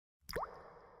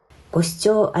ご視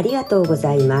聴ありがとうご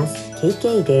ざいます。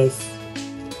KK です。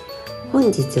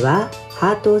本日は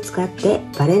ハートを使って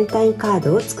バレンタインカー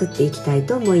ドを作っていきたい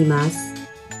と思います。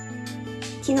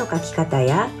木の描き方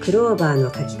やクローバー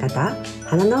の描き方、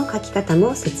花の描き方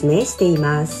も説明してい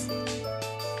ます。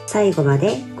最後ま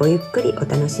でごゆっくりお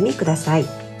楽しみください。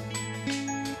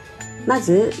ま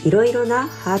ずいろいろな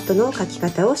ハートの描き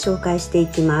方を紹介してい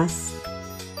きます。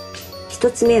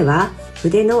一つ目は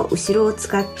筆の後ろを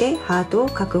使ってハートを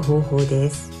描く方法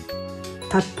です。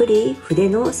たっぷり筆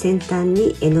の先端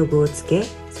に絵の具をつけ、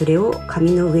それを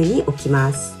紙の上に置き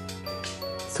ます。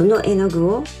その絵の具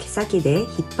を毛先で引っ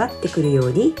張ってくるよ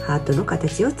うにハートの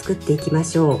形を作っていきま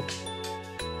しょう。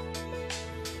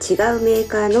違うメー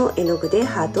カーの絵の具で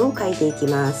ハートを描いていき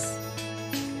ます。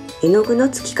絵の具の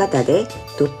つき方で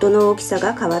ドットの大きさ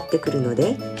が変わってくるの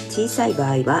で、小さい場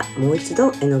合はもう一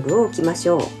度絵の具を置きまし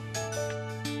ょう。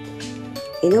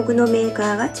絵の具のメー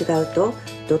カーが違うと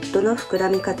ドットの膨ら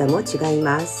み方も違い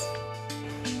ます。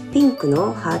ピンク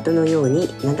のハートのように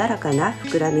なだらかな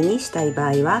膨らみにしたい場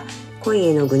合は、濃い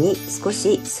絵の具に少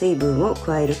し水分を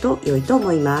加えると良いと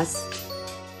思います。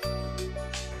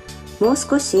もう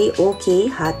少し大きい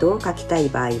ハートを描きたい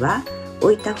場合は、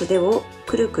置いた筆を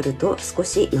くるくると少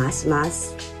し回しま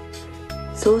す。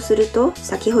そうすると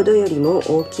先ほどよりも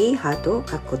大きいハートを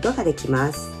描くことができ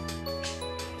ます。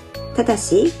ただ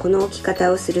しこの置き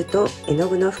方をすると絵の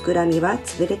具の膨らみは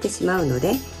潰れてしまうの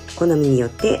で、好みによっ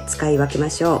て使い分けま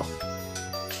しょ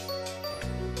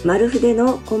う。丸筆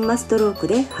のコンマストローク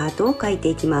でハートを描いて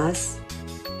いきます。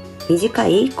短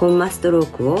いコンマストロー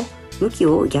クを向き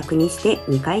を逆にして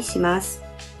2回します。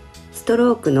スト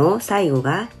ロークの最後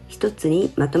が一つ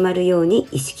にまとまるように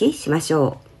意識しまし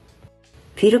ょ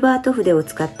う。フィルバート筆を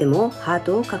使ってもハー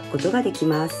トを描くことができ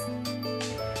ます。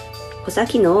穂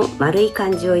先の丸い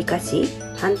感じを生かし、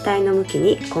反対の向き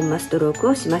にコンマストローク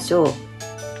をしましょう。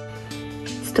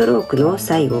ストロークの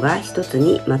最後が一つ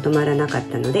にまとまらなかっ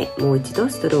たので、もう一度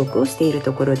ストロークをしている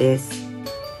ところです。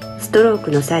ストローク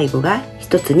の最後が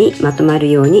一つにまとまる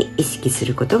ように意識す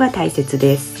ることが大切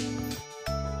です。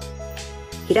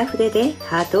平筆で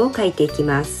ハートを描いていき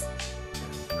ます。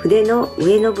筆の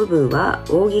上の部分は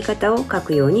扇形を描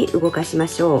くように動かしま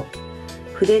しょう。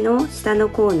筆の下の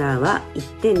コーナーは一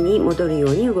点に戻るよ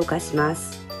うに動かしま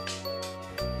す。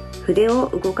筆を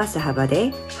動かす幅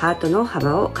でハートの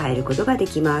幅を変えることがで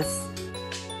きます。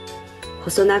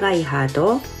細長いハー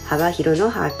ト、幅広の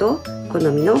ハート、好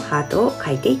みのハートを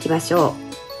描いていきましょう。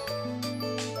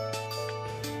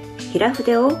平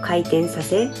筆を回転さ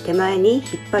せ手前に引っ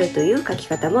張るという描き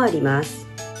方もあります。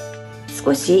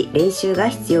少し練習が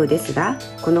必要ですが、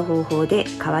この方法で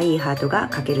可愛いハートが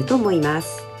描けると思いま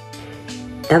す。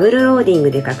ダブルローディン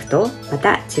グで描くとま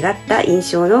た違った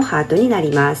印象のハートにな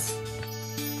ります。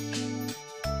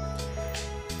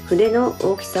筆の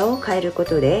大きさを変えるこ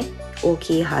とで大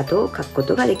きいハートを描くこ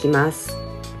とができます。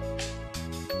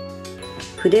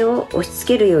筆を押し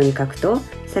付けるように描くと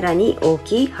さらに大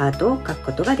きいハートを描く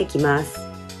ことができます。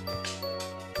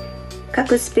描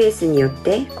くスペースによっ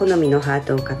て好みのハー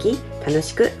トを描き、楽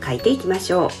しく描いていきま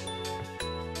しょ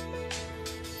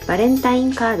う。バレンタイ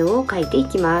ンカードを描いてい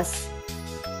きます。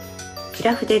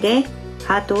平筆で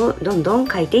ハートをどんどん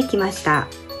描いていきました。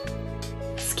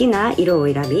好きな色を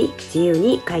選び自由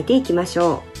に描いていきまし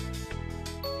ょう。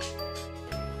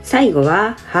最後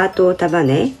はハートを束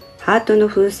ね、ハートの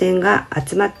風船が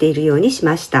集まっているようにし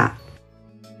ました。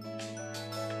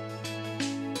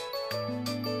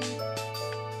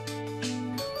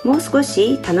もう少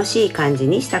し楽しい感じ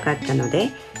にしたかったの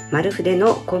で、丸筆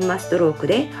のコンマストローク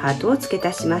でハートを付け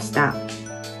足しました。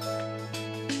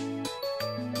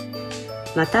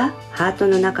またハート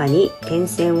の中に点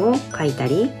線を描いた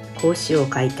り、格子を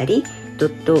描いたり、ド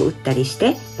ットを打ったりし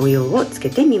て模様をつけ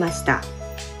てみました。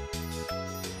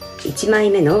1枚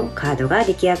目のカードが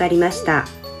出来上がりました。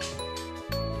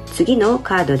次の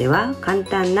カードでは簡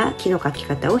単な木の描き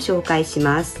方を紹介し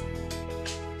ます。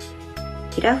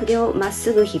平筆をまっ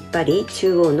すぐ引っ張り、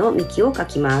中央の幹を描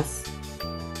きます。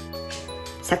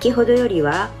先ほどより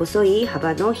は細い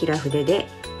幅の平筆で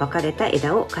分かれた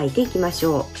枝を描いていきまし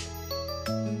ょう。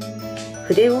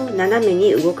筆を斜め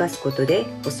に動かすことで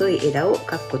細い枝を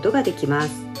描くことができま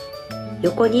す。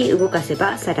横に動かせ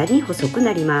ばさらに細く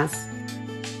なります。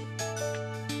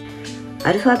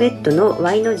アルファベットの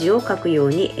Y の字を描くよう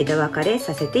に枝分かれ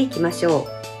させていきましょう。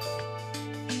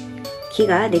木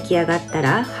が出来上がった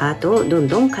らハートをどん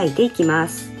どん描いていきま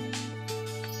す。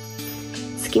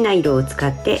好きな色を使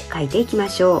って描いていきま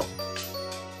しょう。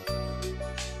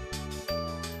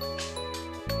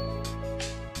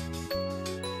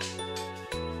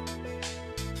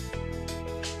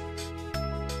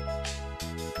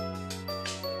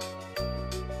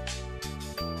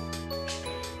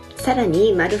さら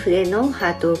に丸筆の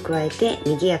ハートを加えて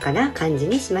賑やかな感じ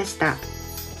にしました。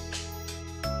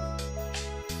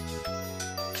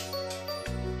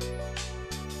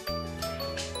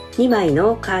2枚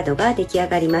のカードが出来上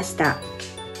がりました。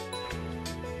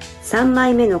3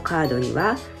枚目のカードに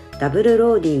はダブル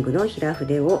ローディングの平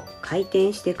筆を回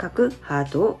転して描くハ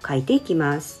ートを描いていき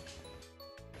ます。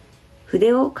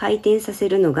筆を回転させ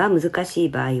るのが難しい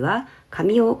場合は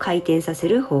紙を回転させ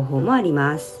る方法もあり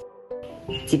ます。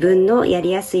自分のや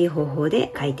りやすい方法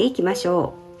で描いていきまし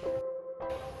ょ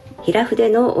う。平筆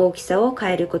の大きさを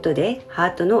変えることでハ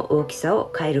ートの大きさ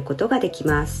を変えることができ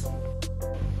ます。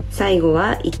最後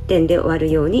は1点で終わ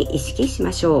るように意識し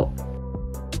ましょ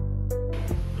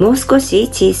う。もう少し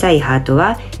小さいハート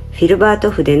はフィルバー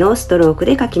ト筆のストローク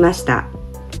で描きました。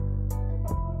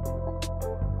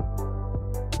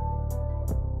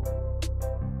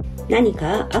何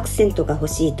かアクセントが欲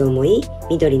しいと思い、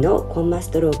緑のコンマス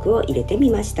トロークを入れて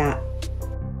みました。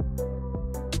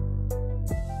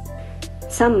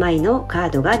3枚のカー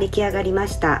ドが出来上がりま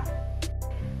した。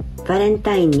バレン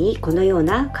タインにこのよう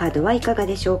なカードはいかが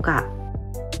でしょうか。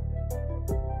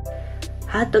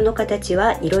ハートの形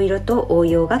はいろいろと応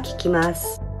用が効きま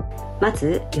す。ま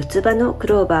ず四つ葉のク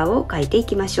ローバーを描いてい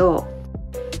きましょ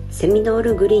う。セミノー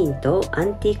ルグリーンとア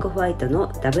ンティークホワイト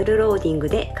のダブルローディング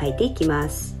で描いていきま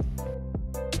す。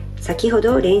先ほ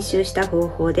ど練習した方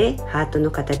法でハートの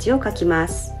形を描きま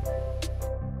す。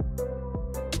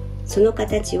その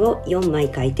形を4枚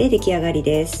描いて出来上がり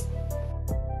です。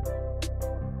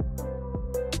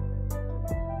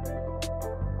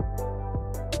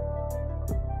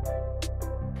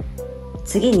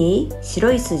次に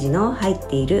白い筋の入っ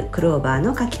ているクローバー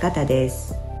の描き方で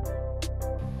す。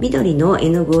緑の絵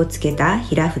の具をつけた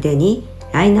平筆に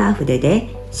ライナー筆で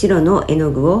白の絵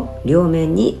の具を両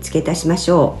面に付け足しま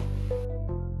しょう。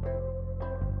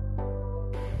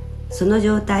その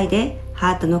状態で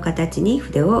ハートの形に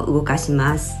筆を動かし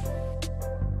ます。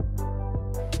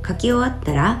描き終わっ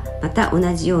たらまた同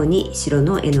じように白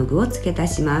の絵の具を付け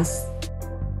足します。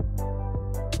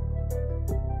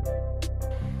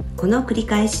この繰り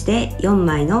返しで4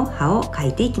枚の葉を描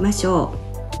いていきましょう。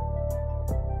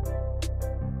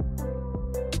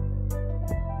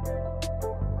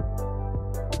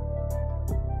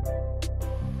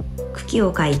茎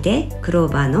を描いてクロ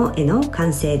ーバーの絵の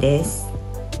完成です。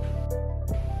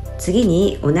次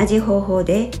に同じ方法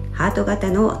でハート型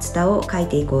のツタを描い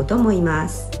ていこうと思いま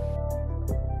す。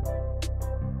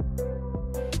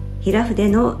平筆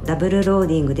のダブルロー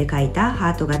ディングで描いた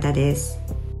ハート型です。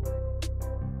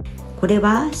これ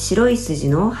は白い筋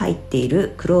の入ってい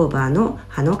るクローバーの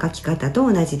葉の描き方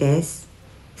と同じです。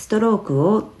ストローク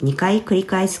を2回繰り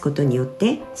返すことによっ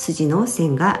て筋の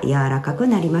線が柔らかく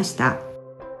なりました。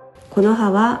この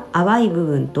葉は淡い部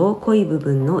分と濃い部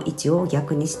分の位置を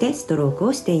逆にしてストローク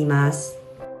をしています。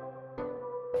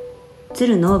つ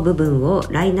るの部分を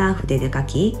ライナー筆で描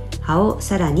き、葉を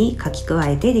さらに描き加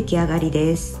えて出来上がり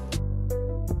です。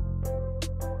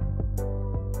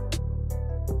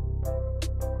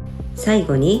最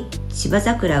後に芝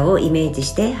桜をイメージ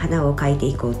して花を描いて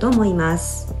いこうと思いま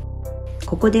す。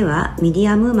ここではミデ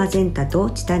ィアムマゼンタと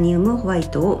チタニウムホワイ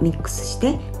トをミックスし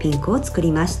てピンクを作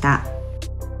りました。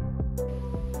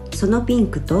そのピン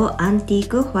クとアンティー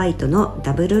クホワイトの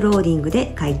ダブルローディング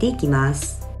で描いていきま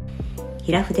す。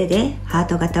平筆でハー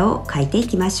ト型を描いてい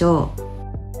きましょ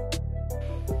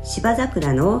う。芝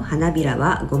桜の花びら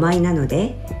は5枚なの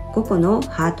で5個の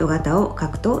ハート型を描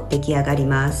くと出来上がり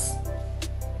ます。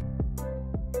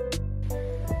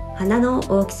花の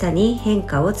大きさに変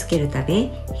化をつけるた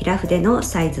め平筆の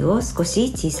サイズを少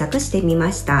し小さくしてみ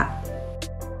ました。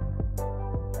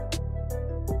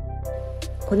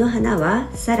この花は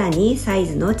さらにサイ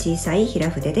ズの小さい平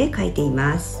筆で描いてい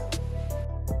ます。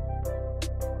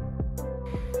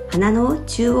花の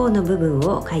中央の部分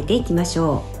を描いていきまし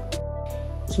ょ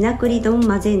う。キナクリドン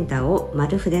マゼンタを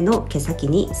丸筆の毛先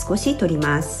に少し取り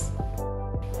ます。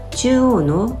中央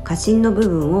の花芯の部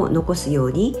分を残すよ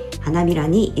うに花びら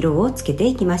に色をつけて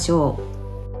いきましょ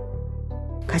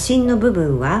う。花芯の部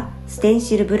分はステン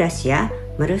シルブラシや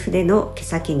丸筆の毛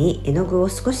先に絵の具を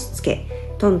少しつけ、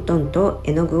トントンと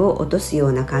絵の具を落とすよ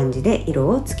うな感じで色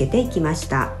をつけていきまし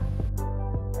た。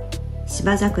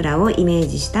芝桜をイメー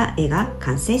ジした絵が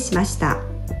完成しました。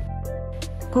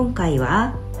今回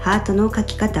はハートの描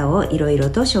き方をいろいろ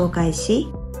と紹介し、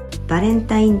バレン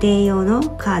タインデー用の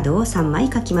カードを3枚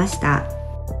描きました。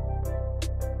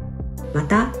ま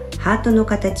たハートの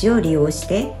形を利用し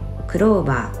てクロー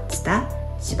バー、ツタ、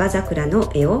芝桜の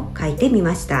絵を描いてみ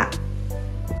ました。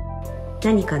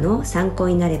何かの参考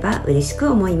になれば嬉し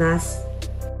く思います。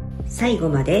最後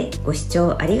までご視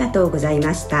聴ありがとうござい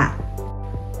ました。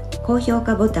高評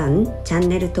価ボタン、チャン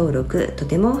ネル登録、と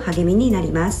ても励みにな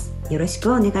ります。よろし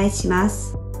くお願いしま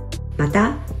す。ま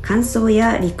た、感想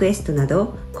やリクエストな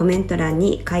どコメント欄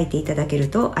に書いていただける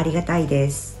とありがたい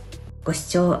です。ご視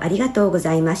聴ありがとうご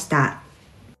ざいました。